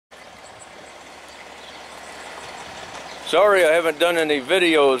Sorry I haven't done any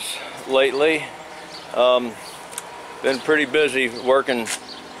videos lately. Been pretty busy working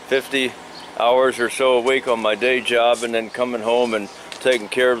 50 hours or so a week on my day job, and then coming home and taking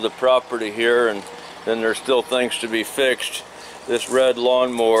care of the property here, and then there's still things to be fixed. This red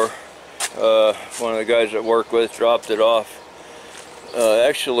lawnmower, one of the guys I work with dropped it off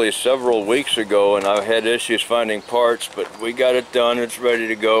actually several weeks ago, and I had issues finding parts, but we got it done. It's ready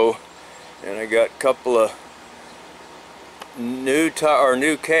to go, and I got a couple of new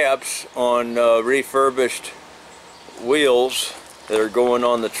caps on refurbished wheels that are going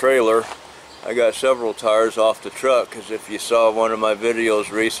on the trailer. I got several tires off the truck, because if you saw one of my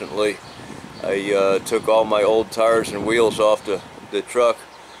videos recently, I took all my old tires and wheels off the truck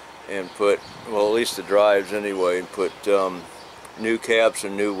and put, well, at least the drives anyway, and put new caps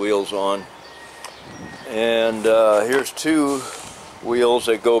and new wheels on. And here's two wheels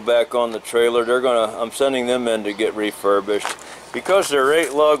that go back on the trailer. I'm sending them in to get refurbished. Because they're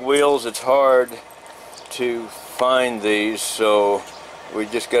 8 lug wheels, it's hard to find these, so we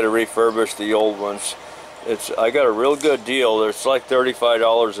just got to refurbish the old ones. I got a real good deal. It's like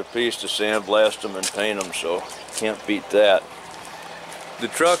 $35 a piece to sandblast them and paint them, so can't beat that. The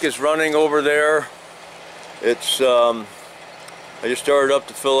truck is running over there. It's I just started up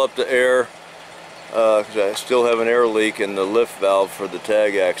to fill up the air because I still have an air leak in the lift valve for the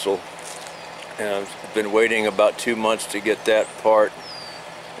tag axle, and I've been waiting about 2 months to get that part.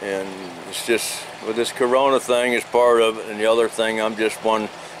 And it's just, with this Corona thing is part of it, and the other thing, I'm just one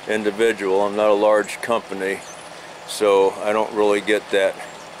individual. I'm not a large company, so I don't really get that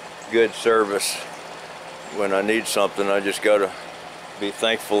good service when I need something. I just gotta be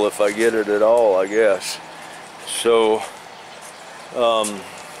thankful if I get it at all, I guess. So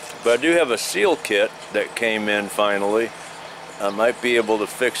but I do have a seal kit that came in finally. I might be able to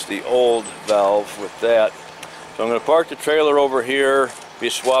fix the old valve with that. So I'm going to park the trailer over here,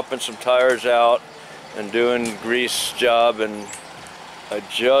 be swapping some tires out and doing grease job and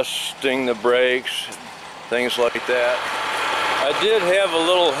adjusting the brakes, things like that. I did have a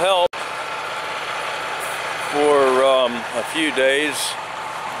little help for a few days.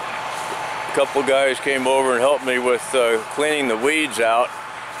 A couple guys came over and helped me with cleaning the weeds out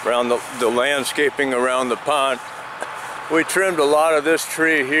around the landscaping around the pond. We trimmed a lot of this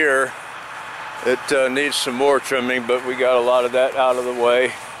tree here. It needs some more trimming, but we got a lot of that out of the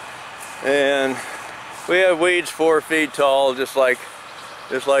way. And we have weeds 4 feet tall, just like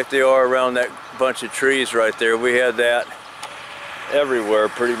they are around that bunch of trees right there. We had that everywhere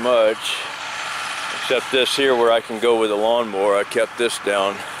pretty much, except this here where I can go with a lawnmower. I kept this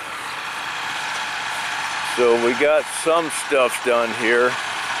down. So we got some stuff done here.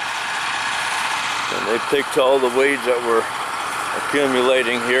 And they picked all the weeds that were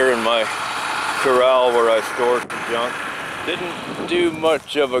accumulating here in my corral where I stored the junk. Didn't do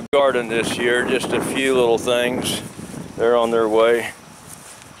much of a garden this year, just a few little things. They're on their way.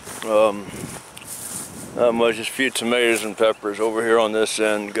 Not much, just a few tomatoes and peppers over here on this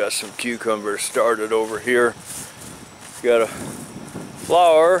end. Got some cucumbers started over here. Got a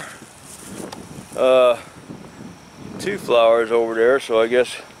flower, 2 flowers over there, so I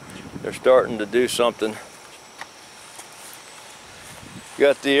guess they're starting to do something.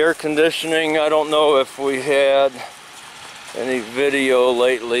 Got the air conditioning. I don't know if we had any video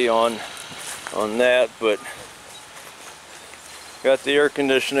lately on that, but got the air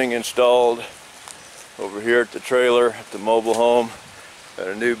conditioning installed over here at the trailer, at the mobile home. Got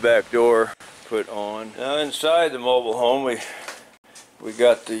a new back door put on. Now inside the mobile home, we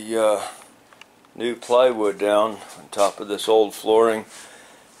got the new plywood down on top of this old flooring.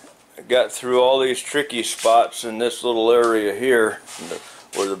 I got through all these tricky spots in this little area here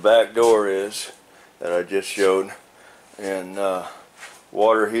where the back door is that I just showed, and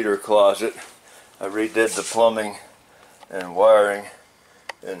water heater closet. I redid the plumbing and wiring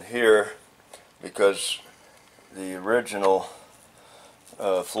in here because the original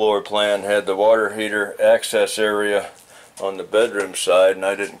floor plan had the water heater access area on the bedroom side, and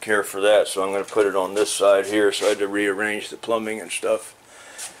I didn't care for that, so I'm going to put it on this side here. So I had to rearrange the plumbing and stuff,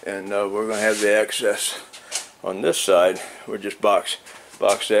 and we're going to have the access on this side. We'll just box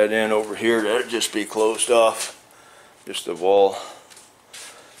that in over here. That'll just be closed off, just the wall.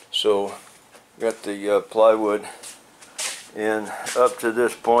 So got the plywood in up to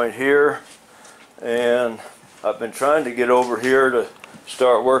this point here, and I've been trying to get over here to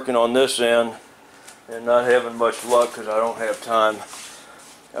start working on this end, and not having much luck because I don't have time.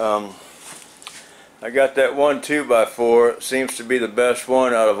 I got that one 2x4. It seems to be the best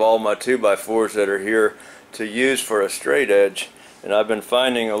one out of all my 2x4s that are here to use for a straight edge, and I've been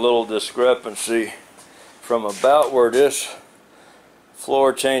finding a little discrepancy from about where this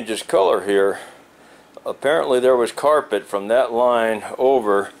floor changes color here, apparently there was carpet from that line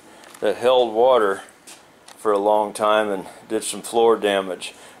over that held water for a long time and did some floor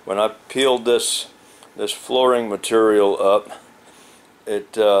damage. When I peeled this flooring material up,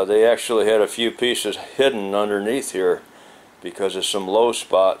 they actually had a few pieces hidden underneath here because of some low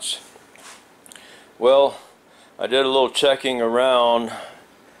spots. Well, I did a little checking around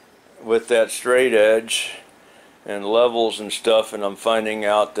with that straight edge and levels and stuff, and I'm finding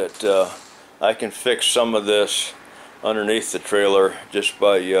out that I can fix some of this underneath the trailer just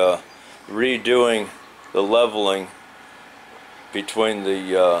by redoing the leveling between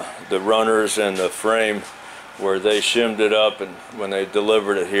the runners and the frame, where they shimmed it up and when they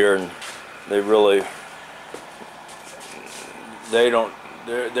delivered it here, and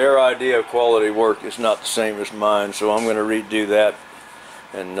their idea of quality work is not the same as mine, so I'm going to redo that,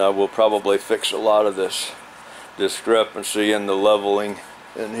 and we'll probably fix a lot of this discrepancy in the leveling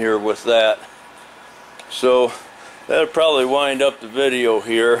in here with that. So that'll probably wind up the video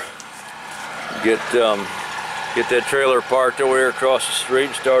here. Get that trailer parked over here across the street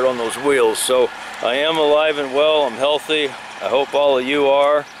and start on those wheels. So I am alive and well. I'm healthy. I hope all of you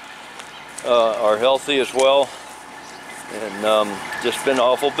are healthy as well. And just been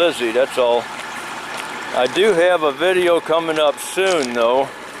awful busy, that's all. I do have a video coming up soon though.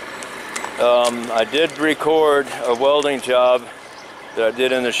 I did record a welding job that I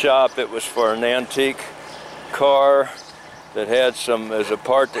did in the shop. It was for an antique car that had as a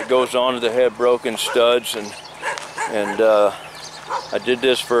part that goes on that had broken studs, and I did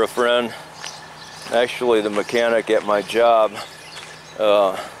this for a friend, actually the mechanic at my job.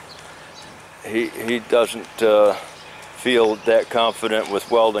 He doesn't feel that confident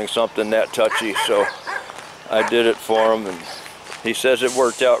with welding something that touchy, so I did it for him, and he says it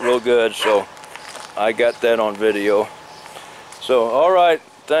worked out real good, so I got that on video. So alright,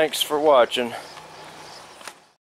 thanks for watching.